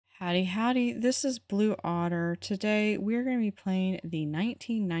Howdy howdy, this is Blue Otter. Today we're going to be playing the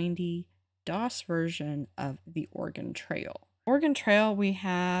 1990 DOS version of the Oregon Trail. Oregon Trail, we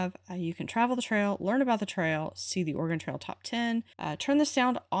have, you can travel the trail, learn about the trail, see the Oregon Trail top 10, turn the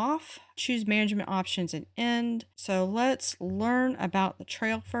sound off, choose management options and end. So let's learn about the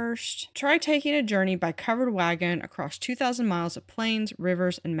trail first. Try taking a journey by covered wagon across 2,000 miles of plains,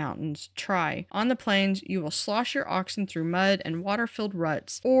 rivers, and mountains. Try. On the plains, you will slosh your oxen through mud and water-filled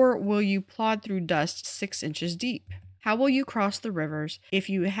ruts, or will you plod through dust 6 inches deep? How will you cross the rivers? If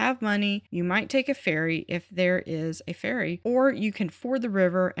you have money, you might take a ferry if there is a ferry, or you can ford the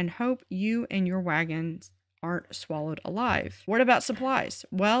river and hope you and your wagons aren't swallowed alive. What about supplies?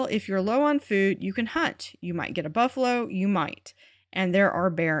 Well, if you're low on food, you can hunt. You might get a buffalo, you might. And there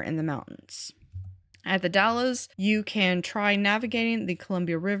are bear in the mountains. At the Dalles, you can try navigating the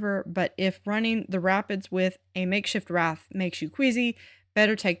Columbia River, but if running the rapids with a makeshift raft makes you queasy,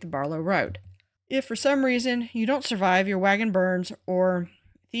 better take the Barlow Road. If for some reason you don't survive, your wagon burns, or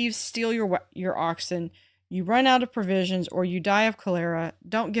thieves steal your oxen, you run out of provisions, or you die of cholera,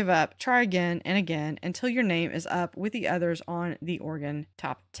 don't give up. Try again and again until your name is up with the others on the Oregon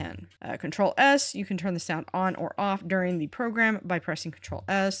Top 10. Control S, you can turn the sound on or off during the program by pressing Control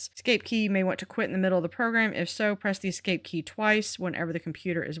S. Escape key, you may want to quit in the middle of the program. If so, press the escape key twice whenever the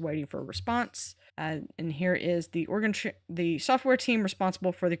computer is waiting for a response. And here is the software team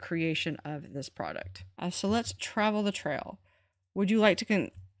responsible for the creation of this product. So let's travel the trail. Would you like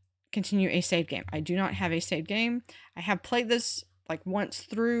to continue a saved game? I do not have a saved game. I have played this like once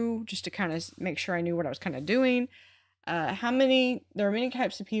through just to kind of make sure I knew what I was kind of doing. There are many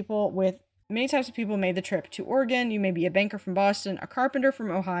types of people made the trip to Oregon. You may be a banker from Boston, a carpenter from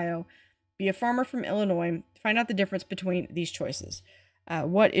Ohio, be a farmer from Illinois. Find out the difference between these choices.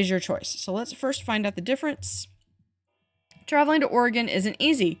 What is your choice? So let's first find out the difference. Traveling to Oregon isn't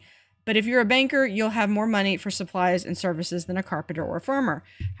easy, but if you're a banker, you'll have more money for supplies and services than a carpenter or a farmer.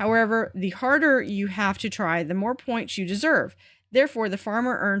 However, the harder you have to try, the more points you deserve. Therefore, the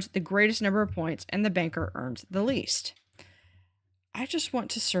farmer earns the greatest number of points and the banker earns the least. I just want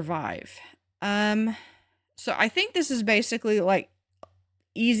to survive. So I think this is basically like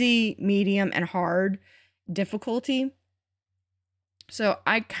easy, medium, and hard difficulty. So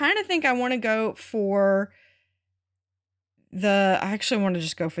I kind of think I want to go for I actually want to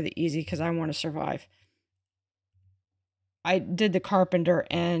just go for the easy because I want to survive. I did the carpenter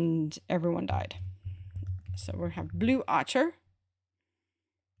and everyone died. So we have Blue Otter.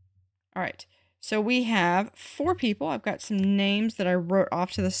 All right. So we have 4 people. I've got some names that I wrote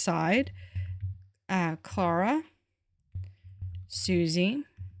off to the side. Clara, Susie,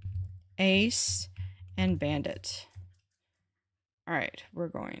 Ace, and Bandit. All right, we're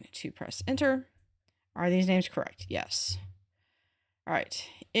going to press enter. Are these names correct? Yes. All right,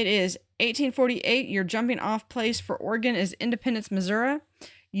 it is 1848. Your jumping off place for Oregon is Independence, Missouri.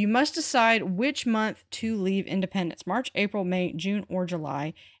 You must decide which month to leave Independence, March, April, May, June, or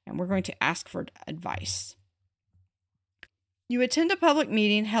July, and we're going to ask for advice. You attend a public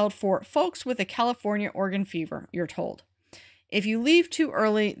meeting held for folks with a California Oregon fever, you're told. If you leave too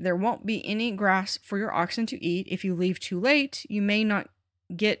early, there won't be any grass for your oxen to eat. If you leave too late, you may not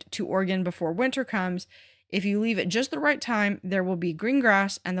get to Oregon before winter comes. If you leave at just the right time, there will be green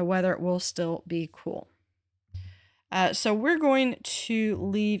grass and the weather will still be cool. So we're going to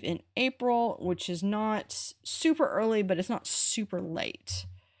leave in April, which is not super early, but it's not super late.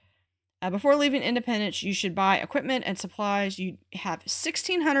 Before leaving Independence, you should buy equipment and supplies. You have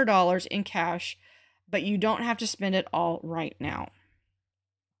 $1,600 in cash, but you don't have to spend it all right now.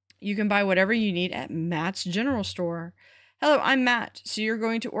 You can buy whatever you need at Matt's General Store. Hello, I'm Matt. So you're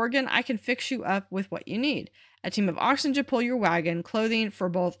going to Oregon? I can fix you up with what you need. A team of oxen to pull your wagon, clothing for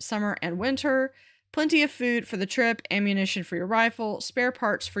both summer and winter, plenty of food for the trip, ammunition for your rifle, spare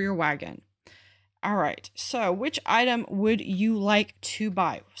parts for your wagon. All right, so which item would you like to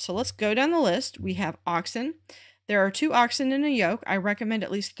buy? So let's go down the list. We have oxen. There are 2 oxen in a yoke. I recommend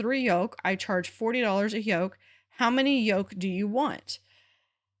at least 3 yoke. I charge $40 a yoke. How many yoke do you want?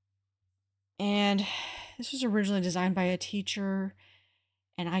 And this was originally designed by a teacher,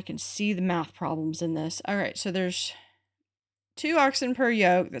 and I can see the math problems in this. All right, so there's 2 oxen per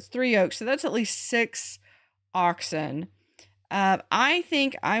yoke. That's 3 yokes, so that's at least 6 oxen. I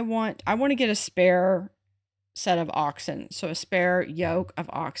think I want to get a spare set of oxen, so a spare yoke of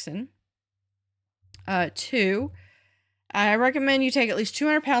oxen. 2, I recommend you take at least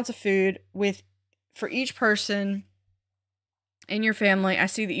 200 pounds of food for each person in your family. I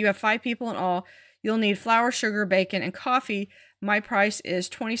see that you have 5 people in all. You'll need flour, sugar, bacon, and coffee. My price is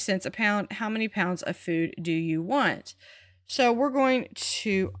 20 cents a pound. How many pounds of food do you want? So we're going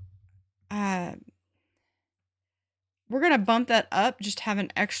to we're going to bump that up, just have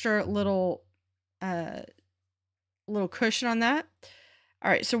an extra little cushion on that. All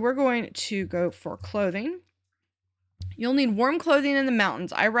right, so we're going to go for clothing. You'll need warm clothing in the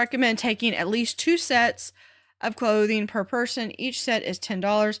mountains. I recommend taking at least 2 sets of clothing per person. Each set is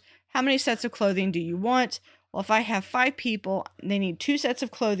 $10. How many sets of clothing do you want? Well, if I have 5 people, they need 2 sets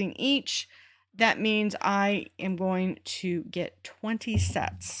of clothing each. That means I am going to get 20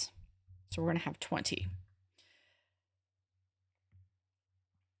 sets. So we're going to have 20.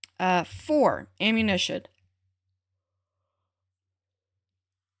 4, ammunition.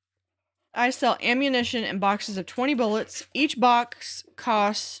 I sell ammunition in boxes of 20 bullets. Each box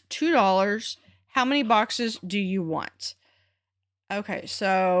costs $2. How many boxes do you want? Okay,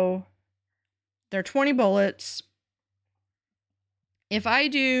 so they're 20 bullets. If I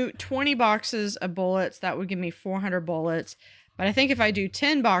do 20 boxes of bullets, that would give me 400 bullets. But I think if I do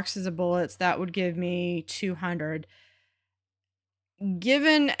 10 boxes of bullets, that would give me 200.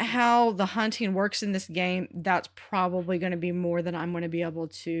 Given how the hunting works in this game, that's probably going to be more than I'm going to be able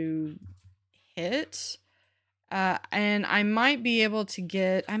to hit. And I might be able to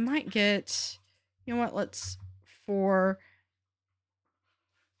get, you know what,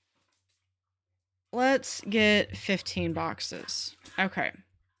 let's get 15 boxes. Okay.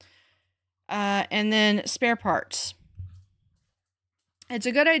 And then spare parts. It's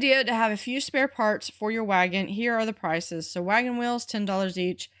a good idea to have a few spare parts for your wagon. Here are the prices. So wagon wheels, $10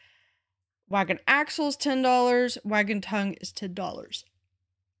 each. Wagon axles, $10. Wagon tongue is $10.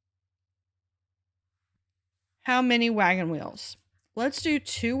 How many wagon wheels? Let's do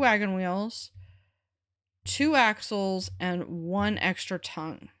 2 wagon wheels, 2 axles, and 1 extra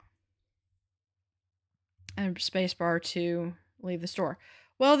tongue. And spacebar to leave the store.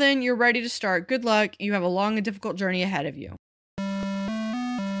 Well then, you're ready to start. Good luck. You have a long and difficult journey ahead of you.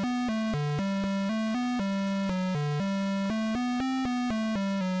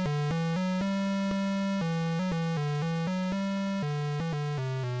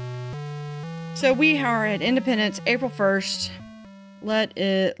 So we are at Independence, April 1st.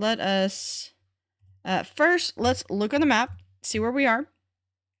 First, let's look on the map, see where we are.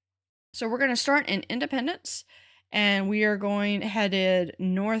 So we're going to start in Independence, and we are headed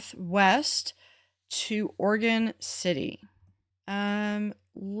northwest to Oregon City.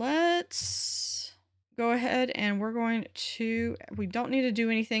 Let's go ahead and we don't need to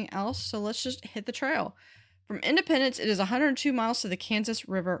do anything else, so let's just hit the trail. From Independence, it is 102 miles to the Kansas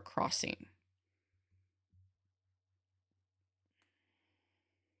River crossing.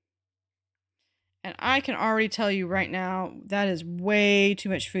 And I can already tell you right now, that is way too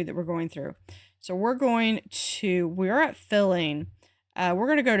much food that we're going through. So we're at filling. We're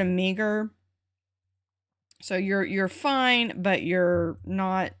going to go to meager. So you're fine, but you're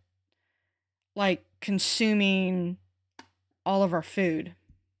not like consuming all of our food.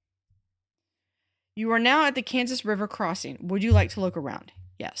 You are now at the Kansas River crossing. Would you like to look around?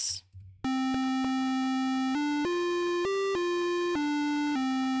 Yes.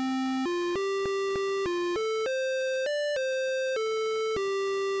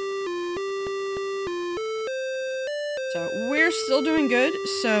 So we're still doing good,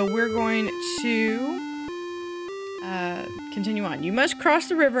 so we're going to continue on. You must cross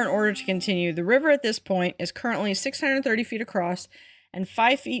the river in order to continue. The river at this point is currently 630 feet across and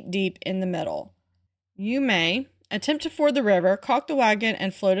 5 feet deep in the middle. You may attempt to ford the river, caulk the wagon,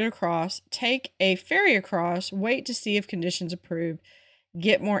 and float it across. Take a ferry across. Wait to see if conditions improve.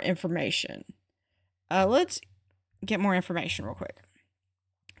 Get more information. Let's get more information real quick.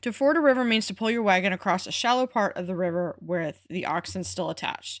 To ford a river means to pull your wagon across a shallow part of the river with the oxen still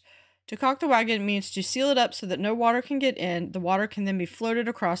attached. To caulk the wagon means to seal it up so that no water can get in. The water can then be floated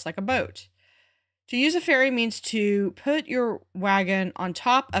across like a boat. To use a ferry means to put your wagon on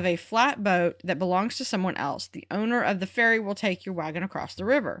top of a flat boat that belongs to someone else. The owner of the ferry will take your wagon across the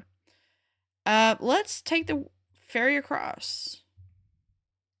river. Let's take the ferry across.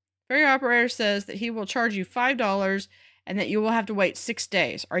 Ferry operator says that he will charge you $5 and that you will have to wait 6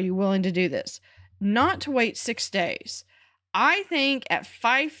 days. Are you willing to do this? Not to wait 6 days. I think at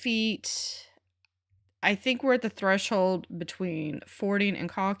 5 feet, I think we're at the threshold between fording and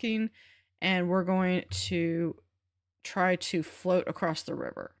caulking, and we're going to try to float across the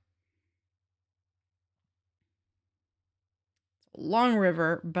river. It's a long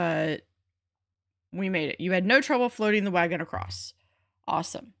river, but we made it. You had no trouble floating the wagon across.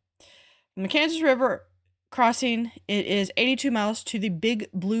 Awesome. From the Kansas River crossing, it is 82 miles to the Big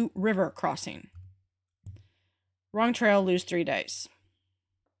Blue River crossing. Wrong trail, lose 3 days.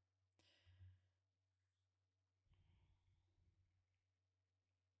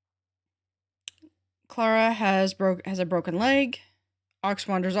 Clara has a broken leg. Ox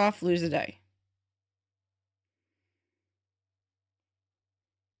wanders off, lose a day.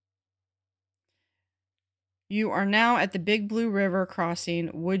 You are now at the Big Blue River crossing.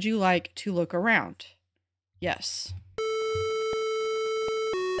 Would you like to look around? Yes.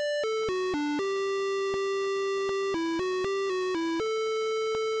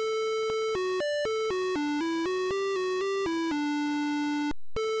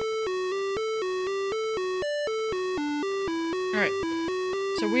 Alright,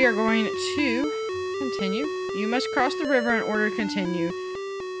 so we are going to continue. You must cross the river in order to continue.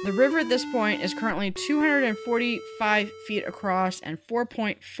 The river at this point is currently 245 feet across and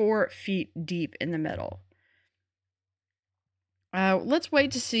 4.4 feet deep in the middle. Let's wait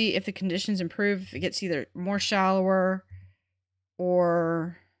to see if the conditions improve, if it gets either more shallower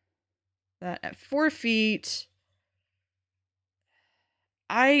or that at 4 feet.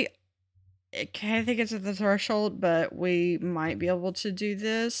 I kind of think it's at the threshold, but we might be able to do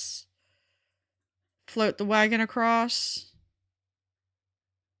this. Float the wagon across.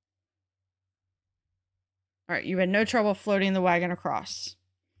 All right, you had no trouble floating the wagon across.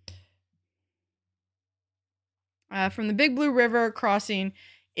 From the Big Blue River crossing,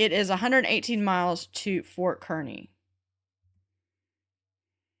 it is 118 miles to Fort Kearney.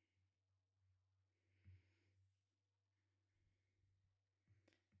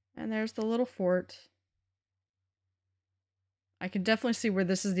 And there's the little fort. I can definitely see where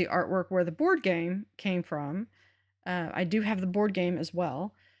this is the artwork where the board game came from. I do have the board game as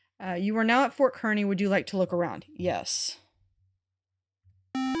well. You are now at Fort Kearney. Would you like to look around? Yes.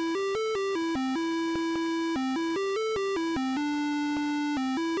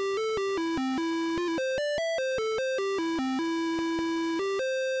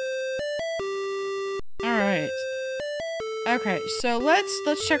 Alright. Okay, so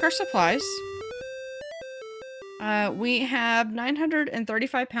let's check our supplies. We have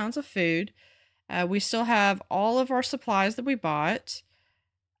 935 pounds of food. We still have all of our supplies that we bought.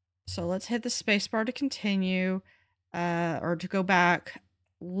 So let's hit the spacebar to continue, or to go back.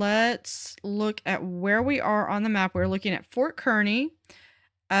 Let's look at where we are on the map. We're looking at Fort Kearney.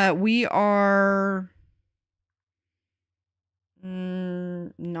 We are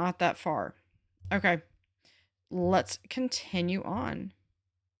not that far. Okay, let's continue on.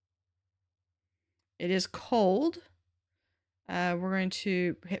 It is cold. We're going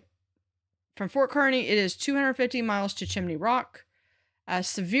to hit from Fort Kearney. It is 250 miles to Chimney Rock.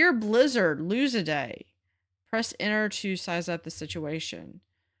 Severe blizzard, lose a day. Press enter to size up the situation.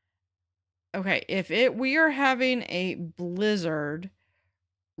 Okay, we are having a blizzard,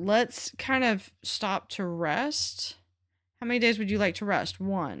 let's kind of stop to rest. How many days would you like to rest?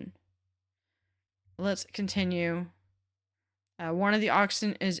 1. Let's continue. One of the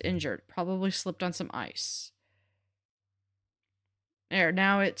oxen is injured, probably slipped on some ice. There,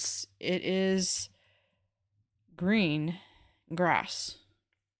 now it is green grass.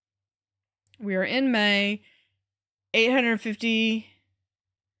 We are in May, 850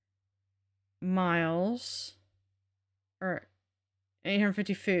 miles, or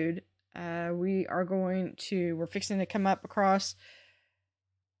 850 food. We're fixing to come up across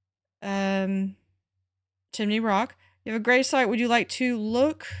Chimney Rock. You have a grave site. Would you like to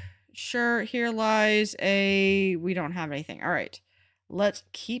look? Sure, here lies we don't have anything. All right, let's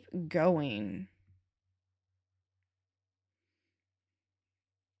keep going.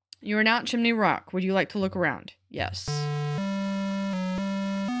 You are now at Chimney Rock. Would you like to look around? Yes.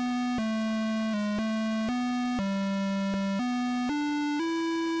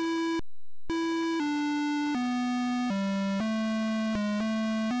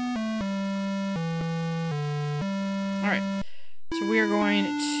 Alright. So we are going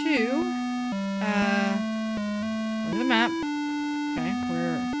to look at the map. Okay,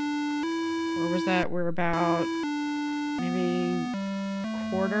 where was that? We're about maybe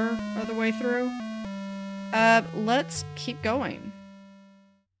quarter of the way through. Let's keep going.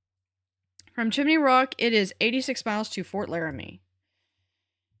 From Chimney Rock, it is 86 miles to Fort Laramie.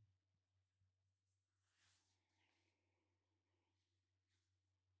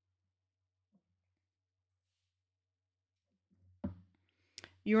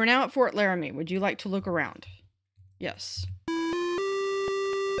 You are now at Fort Laramie. Would you like to look around? Yes.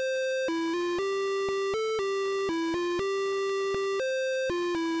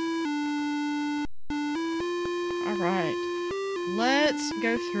 All right. Let's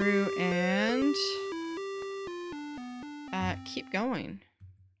go through and keep going.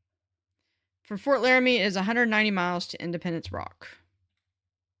 From Fort Laramie, it is 190 miles to Independence Rock.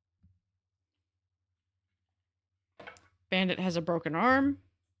 Bandit has a broken arm.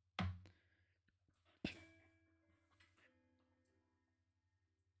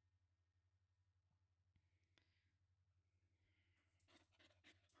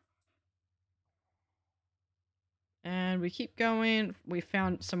 And we keep going. We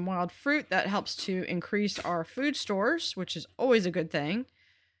found some wild fruit that helps to increase our food stores, which is always a good thing.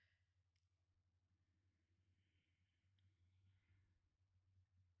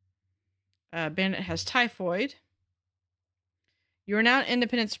 Bandit has typhoid. You are now at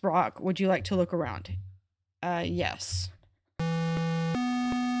Independence Rock. Would you like to look around? Yes.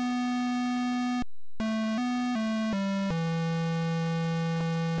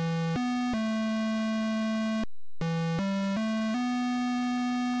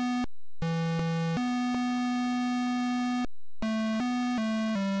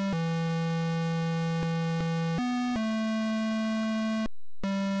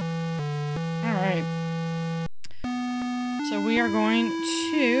 So we are going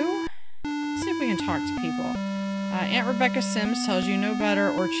to see if we can talk to people. Aunt Rebecca Sims tells you no butter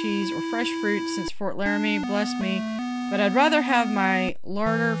or cheese or fresh fruit since Fort Laramie, bless me, but I'd rather have my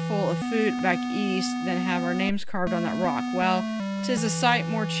larder full of food back east than have our names carved on that rock. Well, 'tis a sight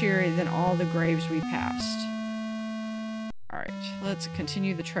more cheery than all the graves we passed. Alright, let's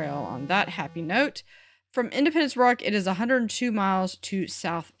continue the trail on that happy note. From Independence Rock, it is 102 miles to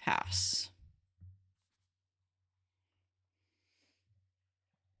South Pass.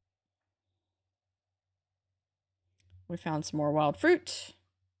 We found some more wild fruit.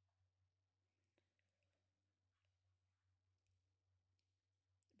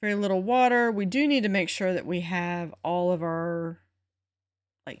 Very little water. We do need to make sure that we have all of our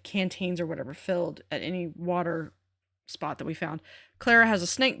like canteens or whatever filled at any water spot that we found. Clara has a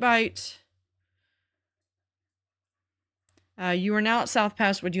snake bite. You are now at South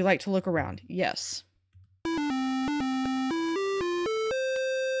Pass. Would you like to look around? Yes.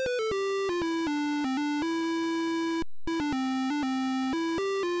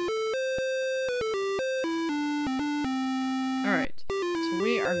 Alright. So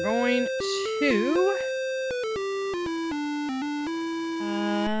we are going to...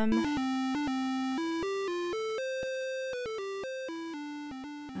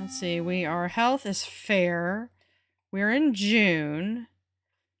 let's see. Our health is fair. We're in June.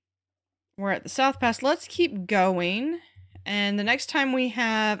 We're at the South Pass. Let's keep going. And the next time we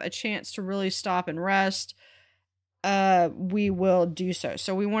have a chance to really stop and rest, we will do so.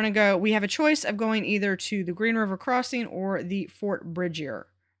 So we want to go, we have a choice of going either to the Green River Crossing or the Fort Bridger.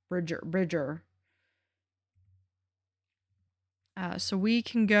 So we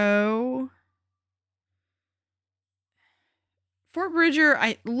can go... Fort Bridger,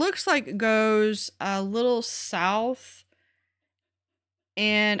 looks like it goes a little south.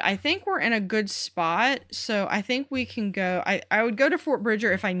 And I think we're in a good spot. So I think we can go... I would go to Fort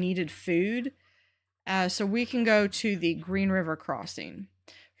Bridger if I needed food. So we can go to the Green River Crossing.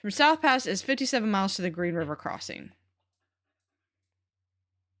 From South Pass is 57 miles to the Green River Crossing.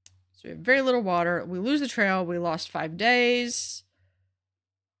 So we have very little water. We lose the trail. We lost 5 days.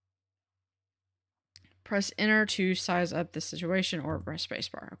 Press enter to size up the situation or press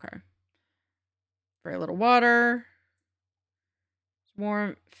spacebar. Okay. Very little water. It's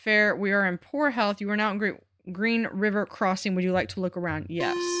warm, fair. We are in poor health. You are now in Green River Crossing. Would you like to look around?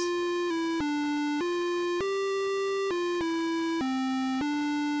 Yes.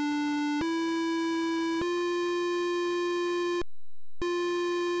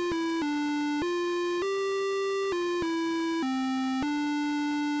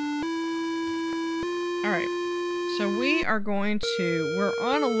 Alright, so we are going to, we're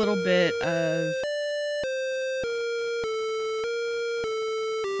on a little bit of,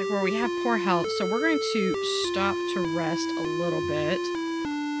 like where we have poor health, so we're going to stop to rest a little bit.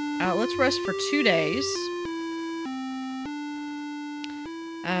 Let's rest for 2 days.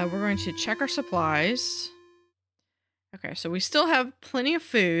 We're going to check our supplies. Okay, so we still have plenty of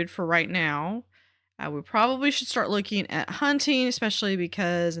food for right now. We probably should start looking at hunting, especially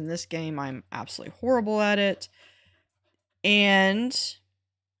because in this game I'm absolutely horrible at it. And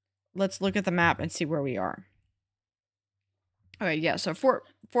let's look at the map and see where we are. Okay, yeah, so Fort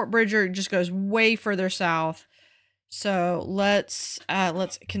Bridger just goes way further south. So let's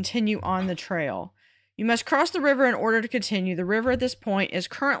continue on the trail. You must cross the river in order to continue. The river at this point is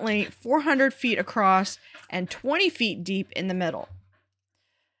currently 400 feet across and 20 feet deep in the middle.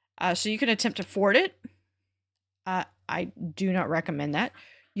 So you can attempt to ford it. I do not recommend that.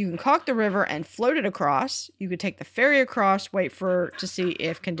 You can caulk the river and float it across. You could take the ferry across, wait to see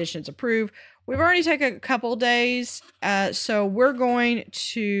if conditions approve. We've already taken a couple days, so we're going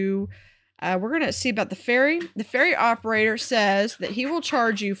to see about the ferry. The ferry operator says that he will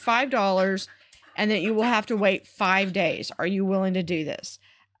charge you $5 and that you will have to wait 5 days. Are you willing to do this?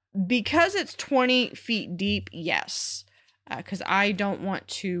 Because it's 20 feet deep, yes. Because I don't want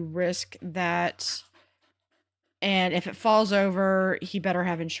to risk that And if it falls over, he better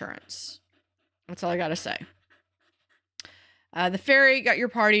have insurance. That's all I gotta say. The ferry got your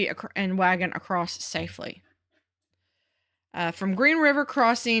party and wagon across safely. From Green River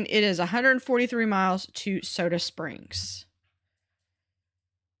Crossing, it is 143 miles to Soda Springs.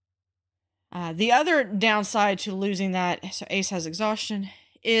 The other downside to losing that, so Ace has exhaustion,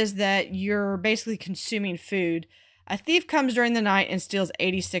 is that you're basically consuming food. A thief comes during the night and steals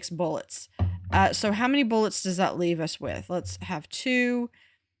 86 bullets. So how many bullets does that leave us with? Let's have 2.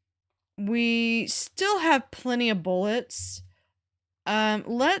 We still have plenty of bullets.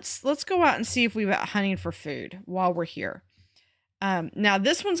 Let's go out and see if we've got hunting for food while we're here. Now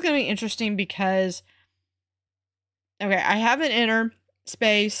this one's going to be interesting because, okay, I have an enter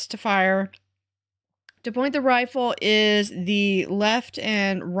space to fire. To point the rifle is the left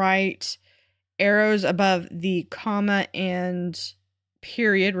and right arrows above the comma and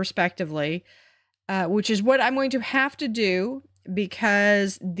period, respectively, which is what I'm going to have to do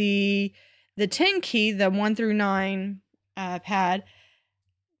because the 10 key, the 1 through 9 pad,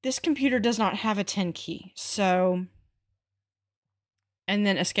 this computer does not have a 10 key. So, and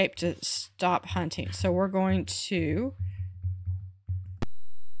then escape to stop hunting. So we're going to,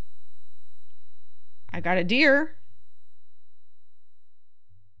 I got a deer.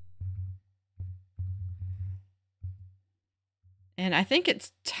 And I think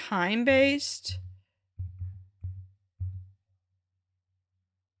it's time-based.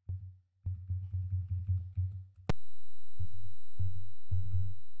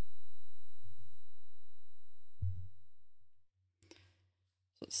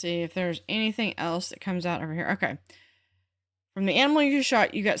 Let's see if there's anything else that comes out over here. Okay. From the animal you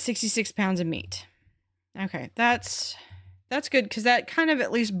shot, you got 66 pounds of meat. Okay, that's good because that kind of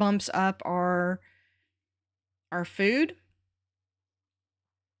at least bumps up our food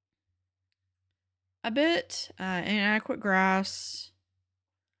a bit. Inadequate grass.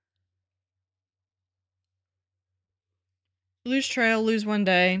 Lose trail, lose 1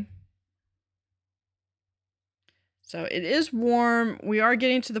 day. So it is warm. We are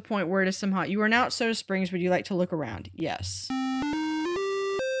getting to the point where it is some hot. You are now at Soda Springs. Would you like to look around? Yes.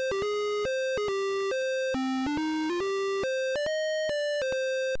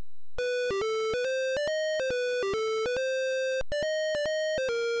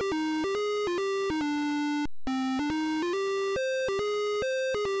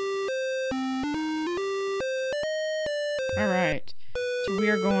 All right. So we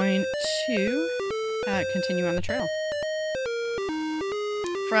are going to continue on the trail.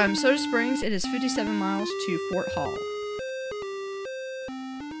 From Soda Springs, it is 57 miles to Fort Hall.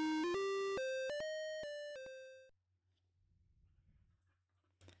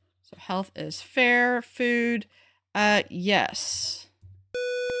 So health is fair. Food, yes.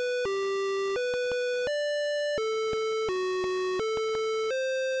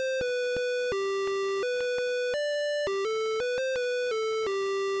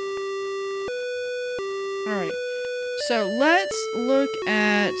 All right. So let's look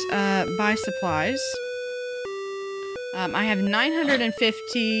at buy supplies. I have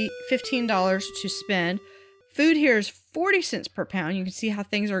 $915 to spend. Food here is 40 cents per pound. You can see how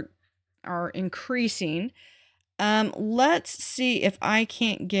things are increasing. Let's see if I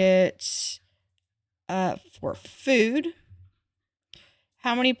can't get for food.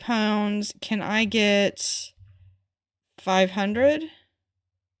 How many pounds can I get? 500.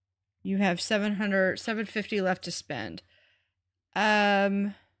 You have 750 left to spend.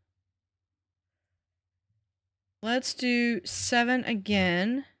 Let's do 7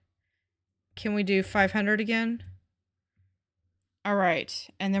 again. Can we do 500 again? All right.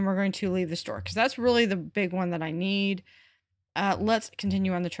 And then we're going to leave the store because that's really the big one that I need. Let's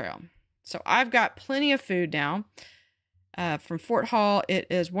continue on the trail. So I've got plenty of food now. From Fort Hall, it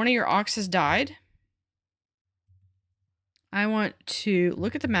is one of your oxes died. I want to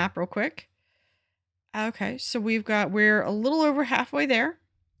look at the map real quick. Okay, so we're a little over halfway there.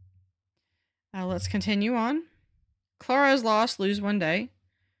 Let's continue on. Clara is lost, lose 1 day.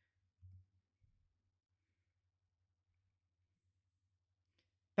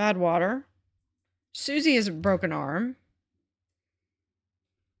 Bad water. Susie has a broken arm.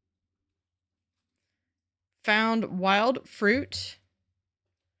 Found wild fruit.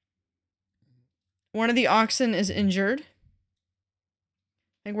 One of the oxen is injured.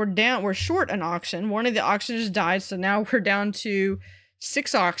 I think we're short an oxen. One of the oxen just died, so now we're down to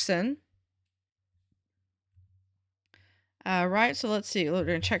 6 oxen. Right, so let's see. We're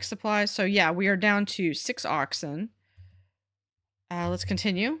going to check supplies. So yeah, we are down to 6 oxen. Let's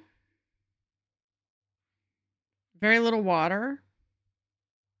continue. Very little water.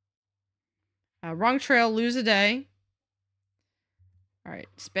 Wrong trail, lose a day. All right,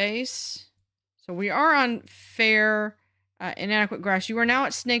 space. So we are on fair, inadequate grass. You are now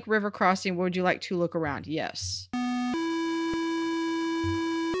at Snake River Crossing. Would you like to look around? Yes.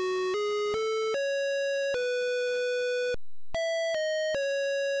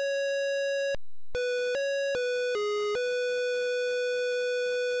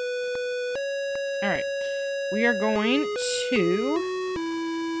 All right, we are going to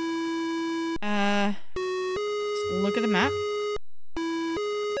look at the map.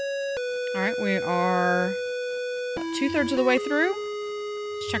 All right, we are about 2/3 of the way through.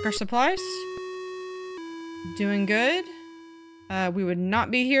 Let's check our supplies. Doing good. We would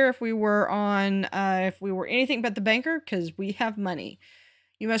not be here if we were on, if we were anything but the banker, because we have money.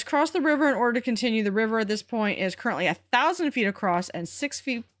 You must cross the river in order to continue. The river at this point is currently 1,000 feet across and 6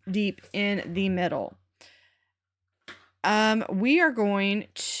 feet deep in the middle. We are going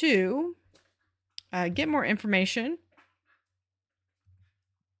to get more information.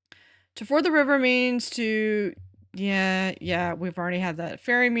 To ford the river means to, yeah, we've already had that.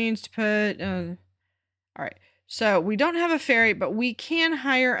 Ferry means to put, all right. So we don't have a ferry, but we can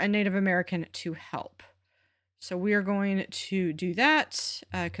hire a Native American to help. So we are going to do that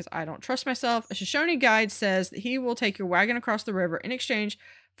because I don't trust myself. A Shoshone guide says that he will take your wagon across the river in exchange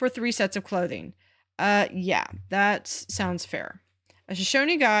for 3 sets of clothing. Yeah, that sounds fair. A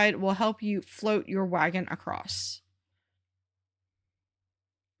Shoshone guide will help you float your wagon across.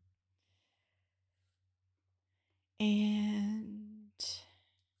 And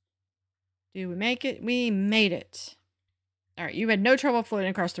do we make it? We made it. All right, you had no trouble floating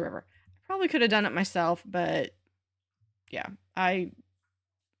across the river. I probably could have done it myself, but yeah,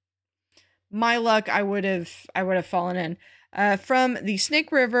 my luck, I would have fallen in. From the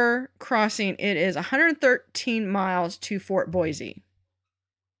Snake River crossing, it is 113 miles to Fort Boise.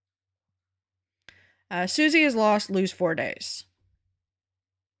 Susie is lost, lose 4 days.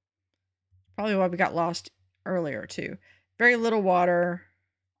 Probably why we got lost earlier too. Very little water.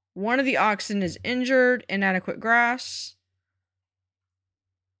 One of the oxen is injured, inadequate grass.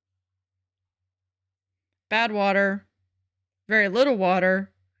 Bad water. Very little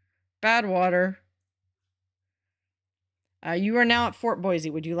water. Bad water. You are now at Fort Boise.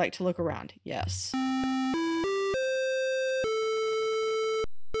 Would you like to look around? Yes.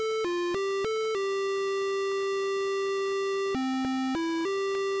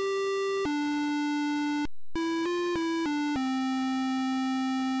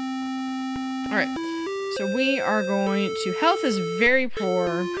 All right. So we are going to, health is very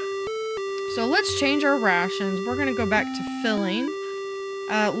poor. So let's change our rations. We're going to go back to filling.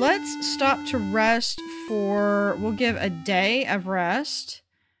 Let's stop to rest for, we'll give a day of rest.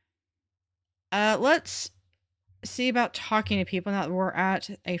 Let's see about talking to people now that we're at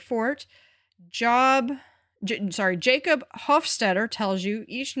a fort. Jacob Hofstetter tells you,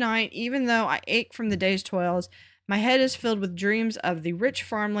 each night, even though I ache from the day's toils, my head is filled with dreams of the rich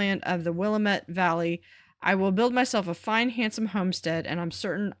farmland of the Willamette Valley. I will build myself a fine, handsome homestead, and I'm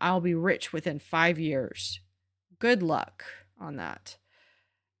certain I'll be rich within 5 years. Good luck on that.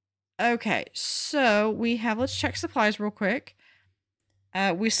 Okay, so we have, let's check supplies real quick.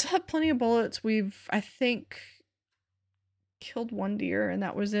 We still have plenty of bullets. We've, I think, killed 1 deer, and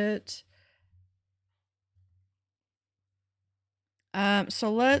that was it.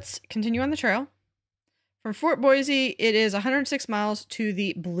 So let's continue on the trail. From Fort Boise, it is 106 miles to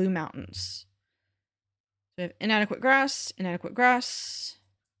the Blue Mountains. So we have inadequate grass, inadequate grass.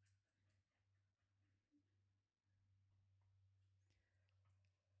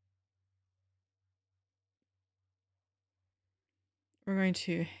 We're going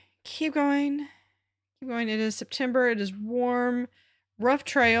to keep going. Keep going. It is September. It is warm. Rough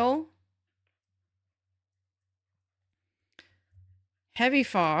trail. Heavy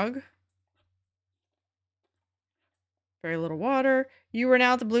fog. Very little water. You are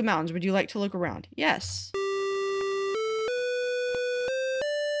now at the Blue Mountains. Would you like to look around? Yes.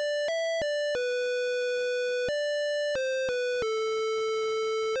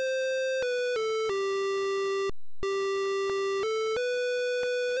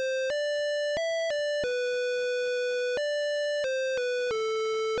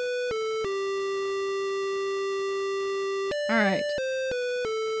 All right.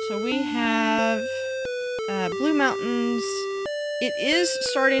 So we have Blue Mountains. It is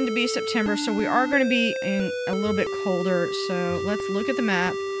starting to be September, so we are going to be in a little bit colder. So let's look at the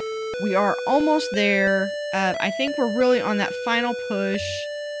map. We are almost there. I think we're really on that final push.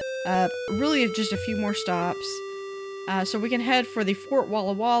 Really just a few more stops. So we can head for the Fort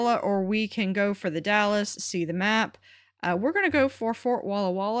Walla Walla, or we can go for the Dallas, see the map. We're going to go for Fort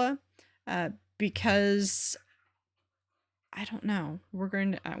Walla Walla because I don't know. We're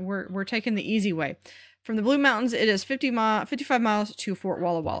going to we're taking the easy way. From the Blue Mountains, it is 55 miles to Fort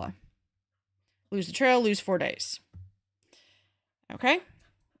Walla Walla. Lose the trail, lose 4 days. Okay.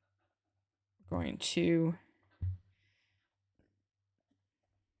 Going to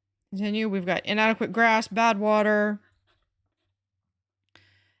continue. We've got inadequate grass, bad water.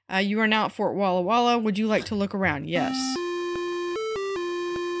 You are now at Fort Walla Walla. Would you like to look around? Yes.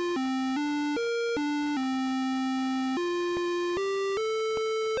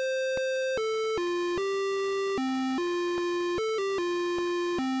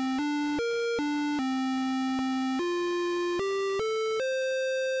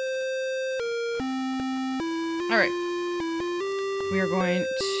 All right. We are going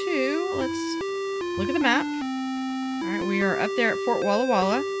to, let's look at the map. All right, we are up there at Fort Walla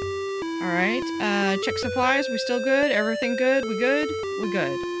Walla. All right, check supplies. We still good? Everything good? We good? We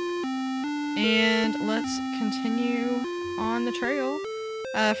good. And let's continue on the trail.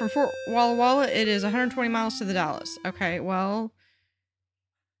 From Fort Walla Walla, it is 120 miles to the Dalles. Okay, well,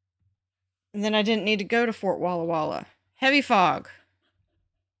 then I didn't need to go to Fort Walla Walla. Heavy fog.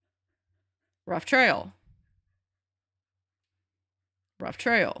 Rough trail. Rough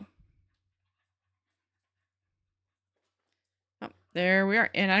trail. Oh, there we are.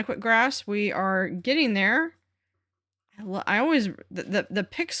 Inadequate grass. We are getting there. I always, the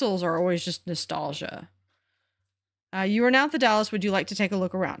pixels are always just nostalgia. You are now at the Dalles. Would you like to take a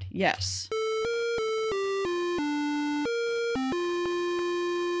look around? Yes.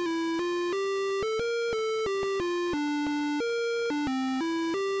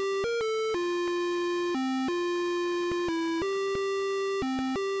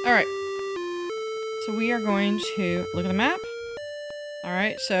 All right. So we are going to look at the map. All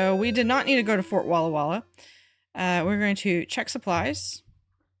right. So we did not need to go to Fort Walla Walla. We're going to check supplies.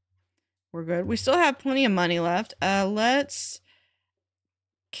 We're good. We still have plenty of money left. Let's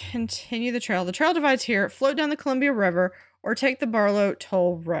continue the trail. The trail divides here. Float down the Columbia River or take the Barlow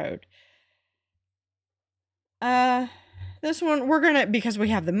Toll Road. This one, we're going to, because we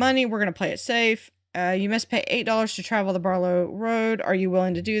have the money, we're going to play it safe. You must pay $8 to travel the Barlow Road. Are you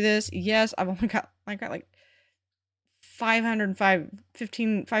willing to do this? Yes. I've only got, I got like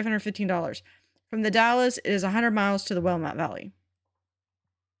 $515. From the Dalles, it is 100 miles to the Willamette Valley.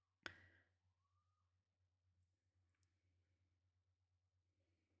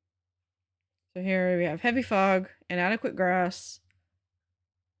 So here we have heavy fog, inadequate grass,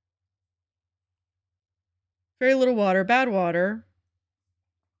 very little water, bad water.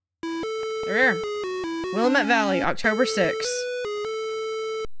 There we are. Willamette Valley, October 6th.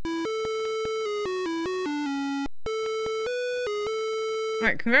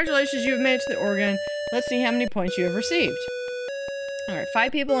 Alright, congratulations, you have made it to the Oregon. Let's see how many points you have received. Alright,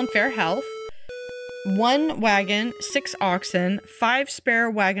 5 people in fair health, 1 wagon, 6 oxen, 5 spare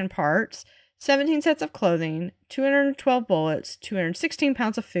wagon parts, 17 sets of clothing, 212 bullets, 216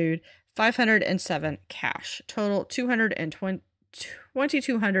 pounds of food, 507 cash. Total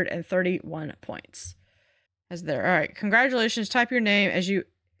 2,231 points. As there. All right. Congratulations. Type your name as you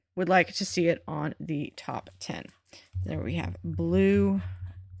would like to see it on the top 10. There we have Blue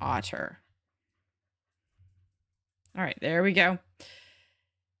Otter. All right. There we go.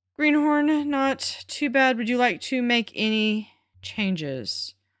 Greenhorn, not too bad. Would you like to make any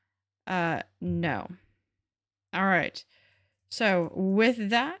changes? No. All right. So with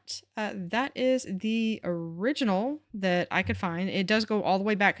that, that is the original that I could find. It does go all the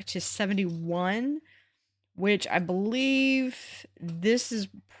way back to 71, which I believe this is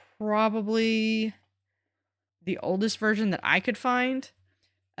probably the oldest version that I could find.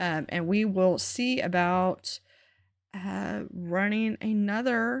 And we will see about running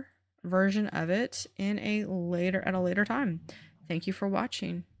another version of it at a later time. Thank you for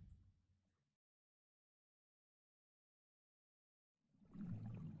watching.